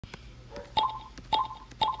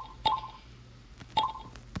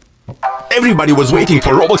Everybody was waiting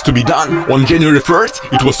for Roblox to be done. On January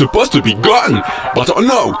 1st, it was supposed to be gone. But oh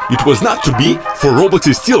no, it was not to be, for Roblox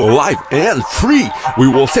is still alive and free. We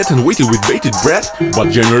all sat and waited with bated breath,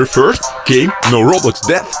 but January 1st came, no Roblox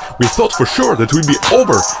death. We thought for sure that we'd be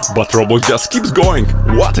over, but Roblox just keeps going.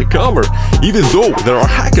 What a cover! Even though there are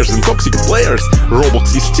hackers and toxic players,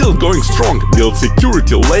 Roblox is still going strong, build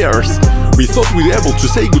security layers. We thought we'd be able to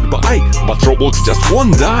say goodbye, but Roblox just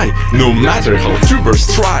won't die, no matter how tubers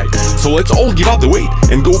try. So let's all give up the wait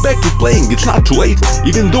and go back to playing, it's not too late.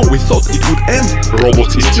 Even though we thought it would end,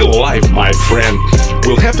 Roblox is still alive, my friend.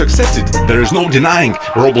 We'll have to accept it, there is no denying.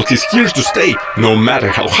 Roblox is here to stay, no matter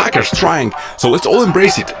how hackers trying. So let's all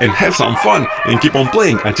embrace it and have some fun and keep on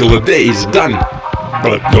playing until the day is done.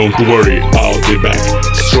 But don't worry, I'll be back,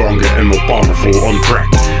 stronger and more powerful on track.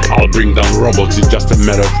 I'll bring down Roblox, it's just a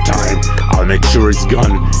matter of time. I'll make sure it's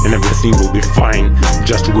gone and everything will be fine.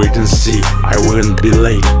 Just wait and see, I won't be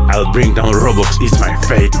late. I'll bring down Roblox, it's my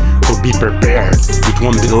fate. So be prepared, it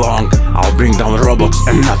won't be long. I'll bring down Roblox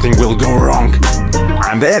and nothing will go wrong.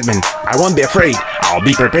 I'm the admin, I won't be afraid. I'll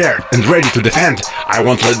be prepared and ready to defend. I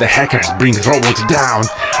won't let the hackers bring Roblox down.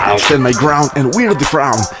 I'll stand my ground and wear the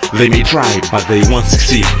crown. They may try, but they won't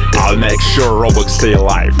succeed. I'll make sure Roblox stay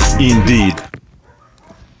alive, indeed.